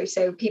panto.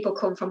 So people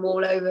come from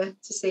all over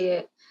to see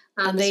it,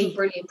 and there's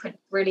some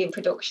brilliant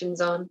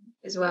productions on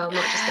as well,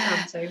 not just the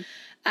panto.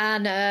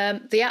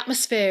 And the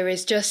atmosphere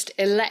is just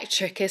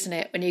electric, isn't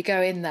it, when you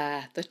go in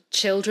there? The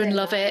children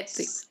love it,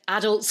 the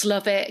adults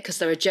love it, because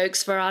there are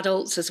jokes for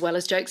adults as well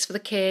as jokes for the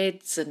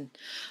kids. And,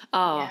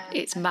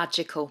 it's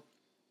magical.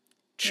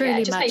 Truly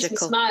magical. It just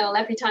makes me smile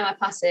every time I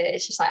pass it.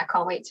 It's just like, I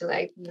can't wait till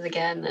it opens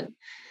again. And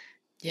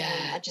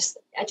I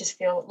just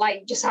feel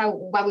like just how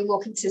when we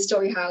walk into the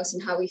Story House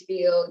and how we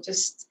feel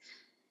just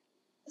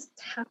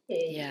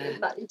happy. Yeah.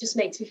 It just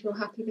makes me feel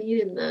happy being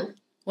in there.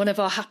 One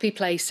of our happy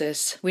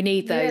places. We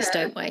need those,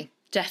 don't we?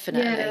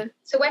 Definitely. Yeah.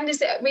 So when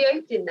does it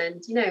reopen then?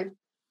 Do you know?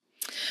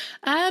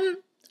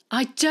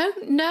 I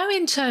don't know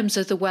in terms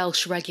of the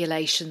Welsh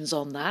regulations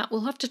on that.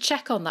 We'll have to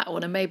check on that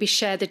one and maybe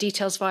share the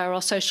details via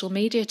our social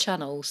media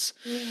channels.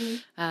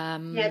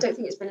 Mm-hmm. I don't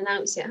think it's been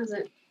announced yet, has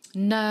it?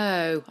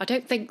 No, I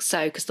don't think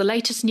so, because the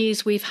latest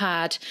news we've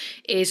had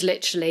is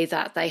literally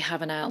that they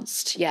have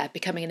announced,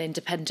 becoming an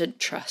independent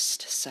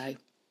trust. So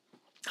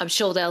I'm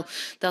sure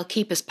they'll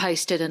keep us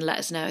posted and let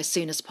us know as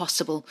soon as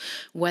possible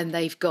when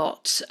they've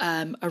got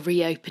a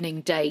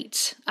reopening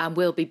date, and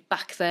we'll be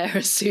back there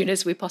as soon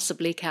as we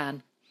possibly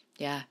can.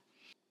 Yeah.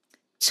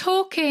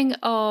 Talking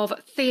of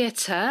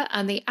theatre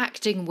and the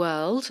acting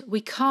world,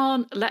 we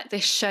can't let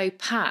this show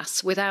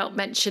pass without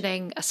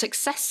mentioning a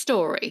success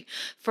story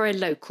for a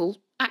local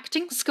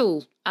acting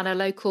school and a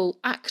local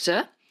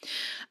actor.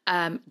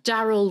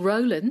 Daryl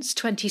Rowlands,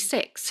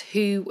 26,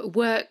 who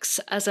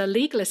works as a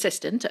legal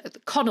assistant at the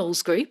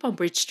Connells Group on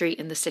Bridge Street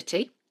in the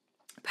city.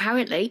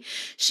 Apparently,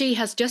 she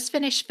has just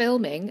finished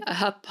filming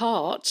her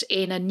part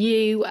in a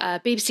new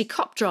BBC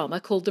cop drama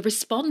called The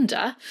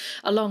Responder,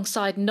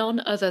 alongside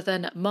none other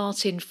than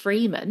Martin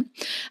Freeman.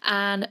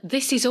 And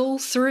this is all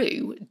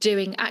through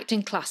doing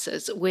acting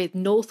classes with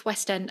North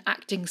West End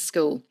Acting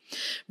School,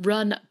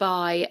 run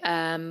by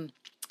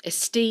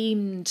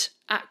esteemed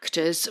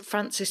actors,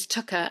 Francis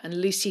Tucker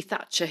and Lucy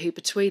Thatcher, who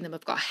between them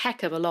have got a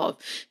heck of a lot of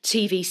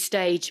TV,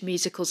 stage,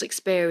 musicals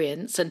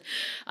experience. And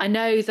I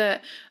know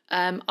that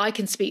I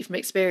can speak from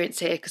experience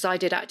here because I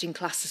did acting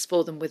classes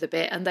for them with a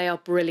bit, and they are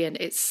brilliant.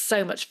 It's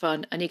so much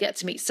fun, and you get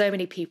to meet so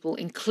many people,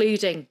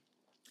 including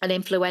an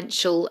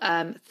influential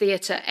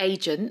theatre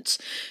agent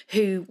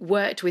who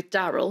worked with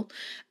Daryl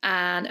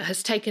and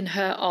has taken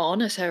her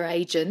on as her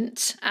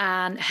agent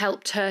and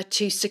helped her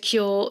to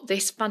secure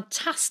this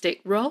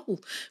fantastic role,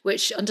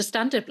 which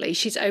understandably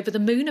she's over the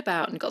moon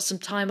about and got some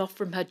time off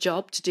from her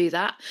job to do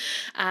that.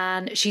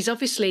 And she's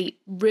obviously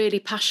really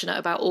passionate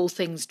about all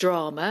things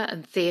drama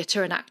and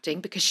theatre and acting,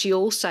 because she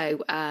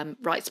also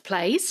writes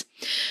plays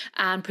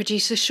and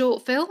produces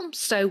short films.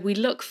 So we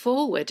look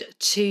forward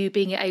to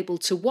being able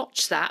to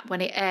watch that when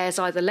it airs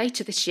either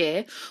later this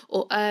year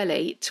or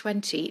early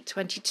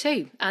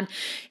 2022. And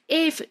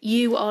if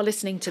you are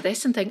listening to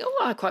this and think,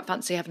 oh, I quite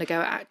fancy having a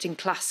go at acting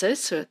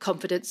classes for a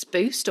confidence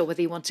boost, or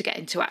whether you want to get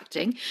into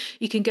acting,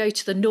 you can go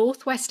to the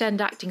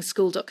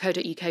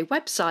northwestendactingschool.co.uk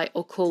website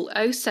or call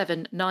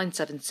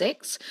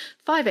 07976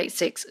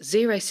 586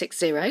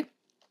 060.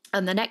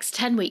 And the next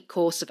 10-week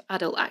course of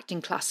adult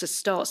acting classes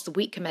starts the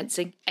week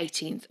commencing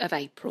 18th of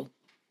April.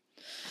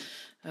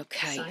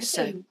 Okay, exciting.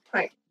 So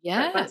quite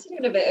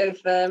doing a bit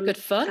of good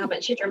fun,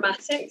 amateur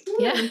dramatics.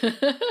 Yeah.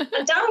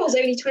 And Daryl's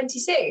only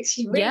 26.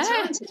 She's really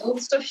talented. All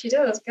the stuff she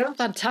does. Gosh.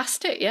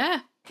 Fantastic.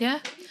 Yeah.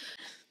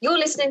 You're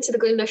listening to the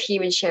Good Enough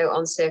Human Show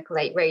on Circle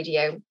 8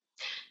 Radio.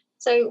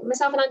 So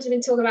myself and Ange have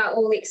been talking about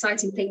all the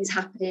exciting things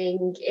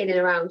happening in and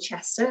around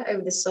Chester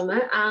over the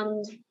summer,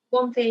 and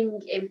one thing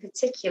in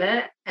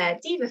particular,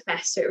 Diva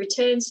Fest. So it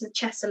returns to the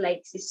Chester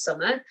Lakes this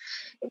summer.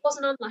 It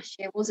wasn't on last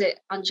year, was it,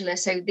 Angela?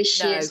 So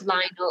this year's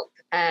lineup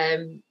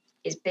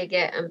is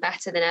bigger and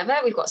better than ever.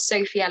 We've got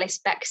Sophie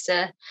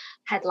Ellis-Bextor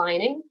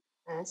headlining,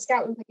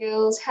 Scouting for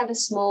Girls, Heather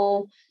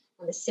Small,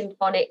 and the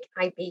Symphonic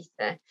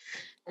Ibiza.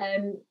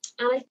 And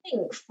I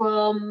think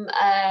from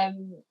a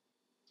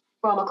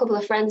couple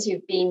of friends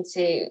who've been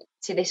to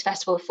this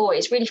festival before,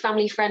 it's really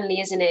family friendly,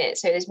 isn't it?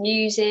 So there's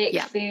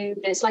music,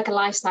 food, it's like a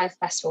lifestyle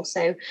festival.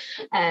 So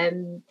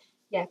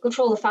good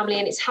for all the family.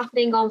 And it's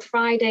happening on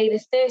Friday the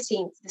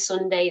 13th to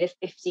Sunday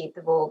the 15th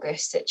of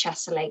August at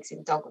Chester Lakes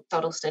in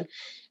Doddleston.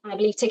 And I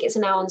believe tickets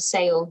are now on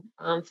sale.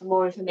 For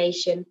more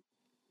information,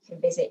 you can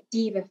visit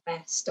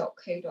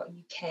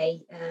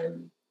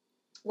divafest.co.uk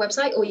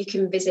website, or you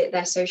can visit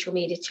their social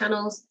media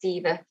channels,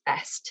 Diva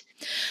Fest.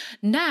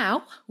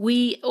 Now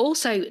we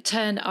also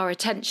turn our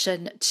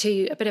attention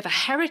to a bit of a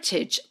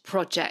heritage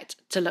project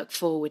to look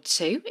forward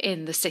to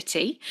in the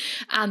city,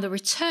 and the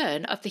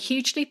return of the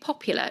hugely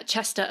popular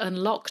Chester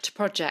Unlocked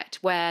project,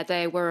 where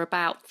there were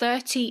about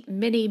 30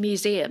 mini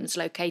museums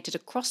located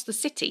across the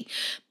city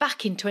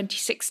back in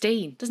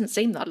 2016. Doesn't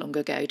seem that long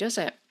ago, does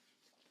it?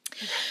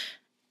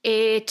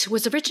 It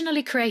was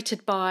originally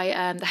created by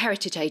the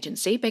Heritage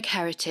Agency, Big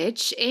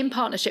Heritage, in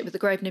partnership with the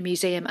Grosvenor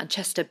Museum and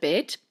Chester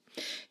BID,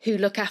 who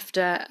look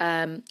after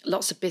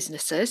lots of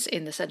businesses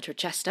in the centre of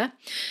Chester.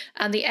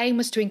 And the aim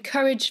was to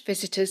encourage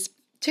visitors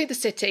to the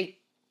city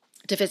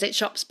to visit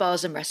shops,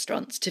 bars and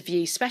restaurants, to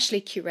view specially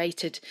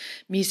curated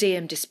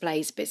museum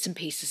displays, bits and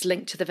pieces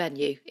linked to the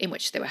venue in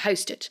which they were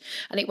hosted.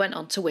 And it went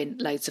on to win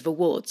loads of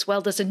awards.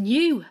 Well, there's a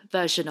new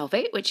version of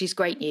it, which is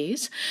great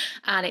news.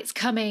 And it's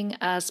coming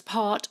as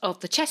part of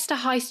the Chester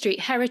High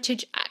Street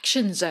Heritage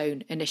Action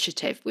Zone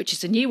initiative, which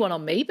is a new one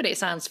on me, but it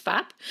sounds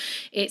fab.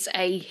 It's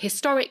a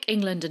Historic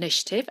England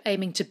initiative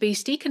aiming to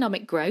boost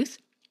economic growth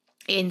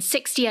in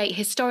 68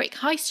 historic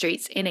high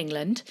streets in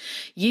England,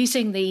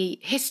 using the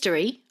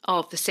history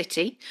of the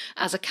city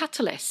as a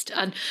catalyst.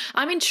 And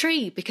I'm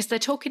intrigued because they're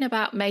talking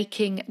about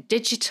making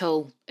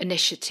digital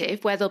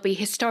initiative where there'll be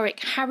historic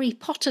Harry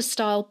Potter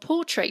style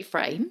portrait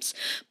frames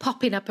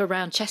popping up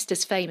around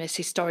Chester's famous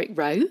historic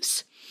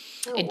rows.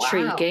 Oh,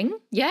 intriguing. Wow.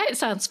 Yeah, it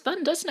sounds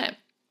fun, doesn't it?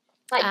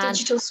 Like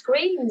digital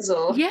screens,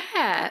 or?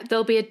 Yeah,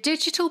 there'll be a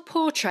digital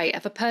portrait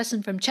of a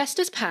person from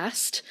Chester's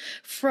past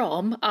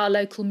from our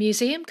local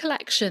museum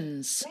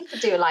collections. We could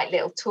do a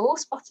little tour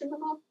spotting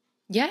them all.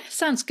 Yeah,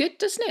 sounds good,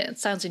 doesn't it? It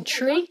sounds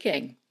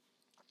intriguing.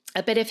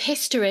 A bit of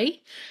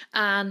history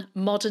and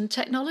modern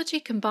technology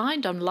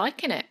combined. I'm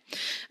liking it.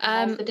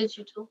 The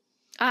digital.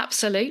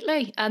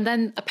 Absolutely. And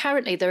then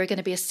apparently there are going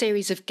to be a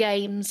series of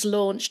games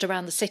launched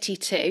around the city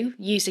too,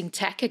 using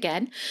tech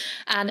again.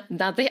 And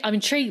now I'm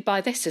intrigued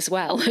by this as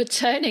well,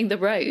 turning the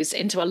rows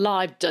into a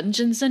live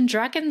Dungeons and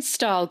Dragons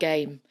style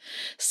game.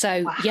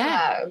 So, wow.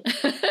 Yeah,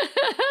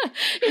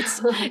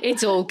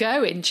 it's all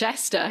go in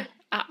Chester.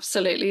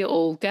 Absolutely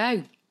all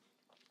go.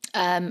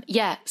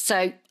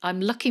 So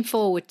I'm looking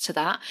forward to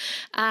that.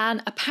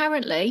 And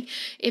apparently,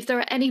 if there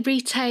are any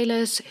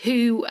retailers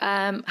who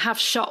have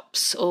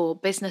shops or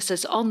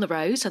businesses on the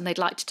rows and they'd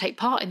like to take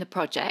part in the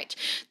project,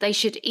 they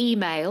should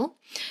email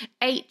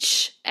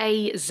haz at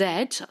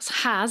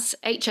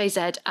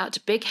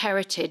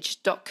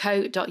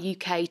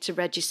bigheritage.co.uk to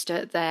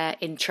register their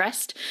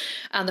interest.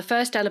 And the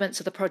first elements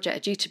of the project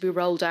are due to be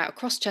rolled out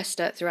across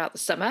Chester throughout the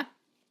summer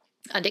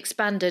and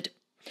expanded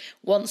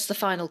once the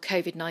final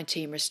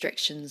COVID-19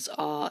 restrictions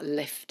are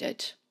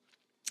lifted.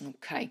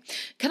 Okay.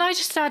 Can I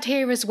just add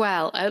here as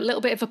well, a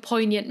little bit of a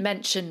poignant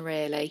mention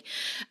really,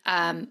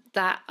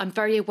 that I'm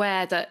very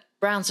aware that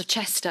Browns of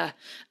Chester,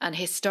 an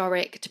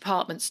historic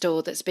department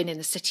store that's been in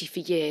the city for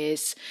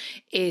years,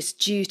 is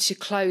due to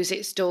close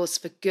its doors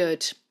for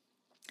good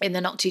in the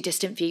not too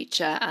distant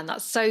future. And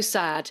that's so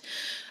sad.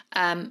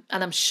 And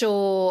I'm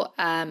sure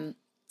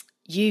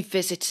you've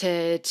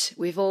visited,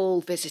 we've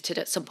all visited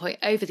at some point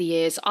over the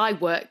years. I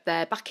worked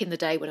there back in the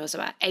day when I was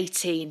about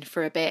 18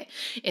 for a bit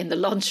in the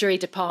lingerie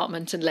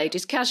department and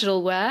ladies'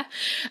 casual wear.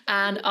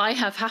 And I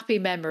have happy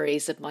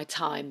memories of my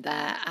time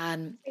there.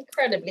 And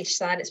incredibly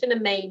sad. It's been a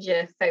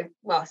major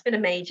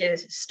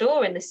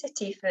store in the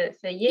city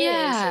for years.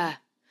 Yeah.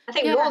 I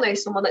think we all know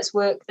someone that's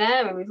worked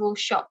there, and we've all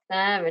shopped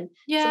there, and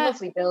it's a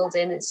lovely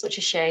building. It's such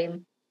a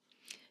shame.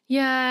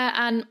 Yeah,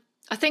 and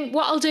I think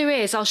what I'll do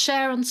is I'll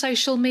share on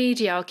social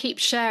media. I'll keep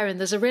sharing.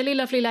 There's a really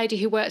lovely lady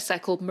who works there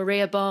called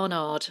Maria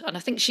Barnard, and I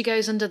think she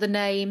goes under the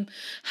name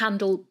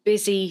handle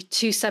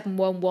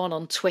Busy2711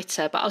 on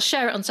Twitter, but I'll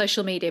share it on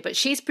social media. But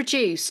she's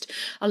produced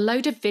a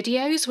load of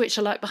videos which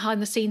are like behind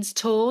the scenes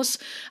tours,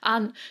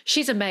 and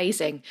she's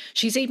amazing.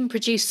 She's even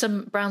produced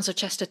some Browns of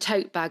Chester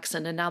tote bags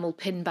and enamel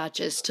pin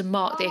badges to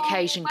mark the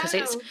occasion, because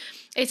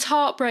it's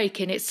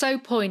heartbreaking. It's so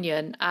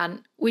poignant,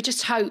 and we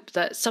just hope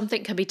that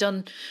something can be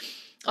done.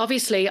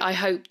 Obviously, I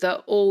hope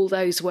that all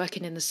those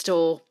working in the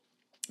store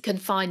can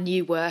find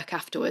new work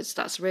afterwards.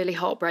 That's really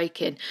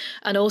heartbreaking.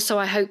 And also,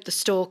 I hope the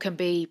store can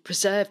be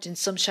preserved in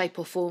some shape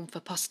or form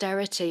for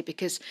posterity,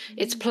 because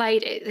it's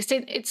close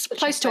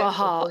to our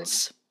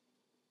hearts.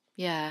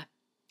 Yeah,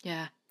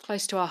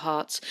 close to our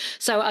hearts.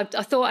 So I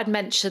thought I'd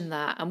mention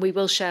that, and we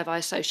will share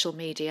via social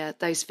media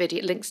those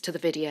links to the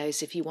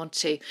videos if you want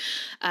to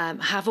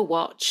have a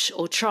watch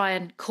or try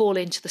and call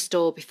into the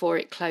store before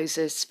it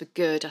closes for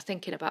good, I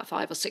think in about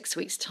 5 or 6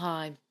 weeks'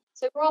 time.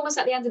 So we're almost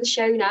at the end of the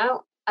show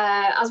now.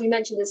 As we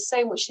mentioned, there's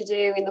so much to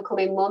do in the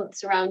coming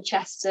months around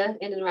Chester,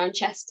 in and around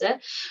Chester.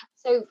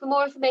 So for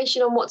more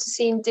information on what to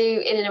see and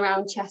do in and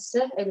around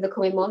Chester over the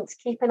coming months,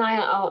 keep an eye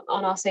out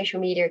on our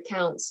social media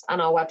accounts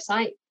and our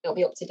website. It'll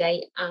be up to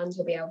date, and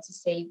you'll be able to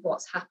see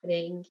what's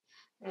happening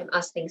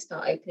as things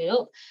start opening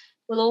up.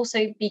 We'll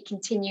also be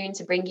continuing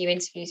to bring you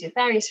interviews with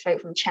various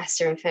folk from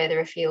Chester and further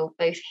afield,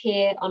 both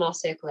here on our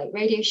Circle 8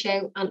 radio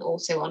show and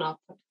also on our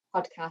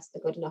podcast,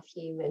 The Good Enough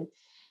Human.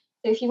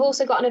 So if you've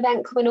also got an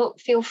event coming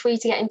up, feel free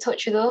to get in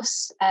touch with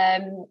us.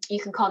 You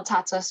can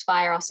contact us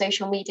via our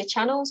social media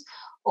channels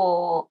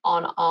or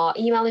on our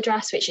email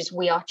address, which is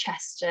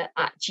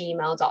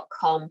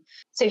wearechester@gmail.com.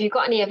 So if you've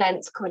got any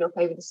events coming up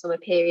over the summer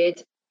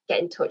period, get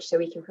in touch so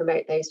we can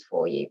promote those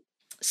for you.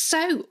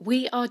 So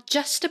we are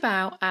just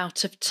about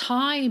out of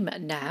time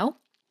now.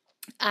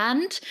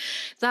 And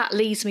that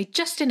leaves me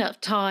just enough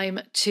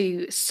time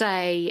to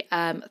say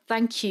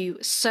thank you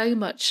so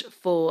much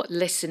for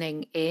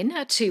listening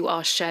in to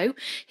our show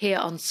here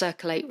on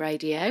Circle 8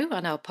 Radio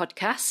and our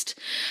podcast.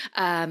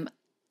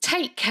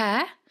 Take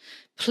care.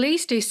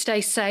 Please do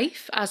stay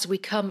safe as we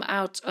come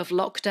out of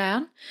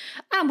lockdown,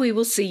 and we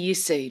will see you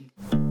soon.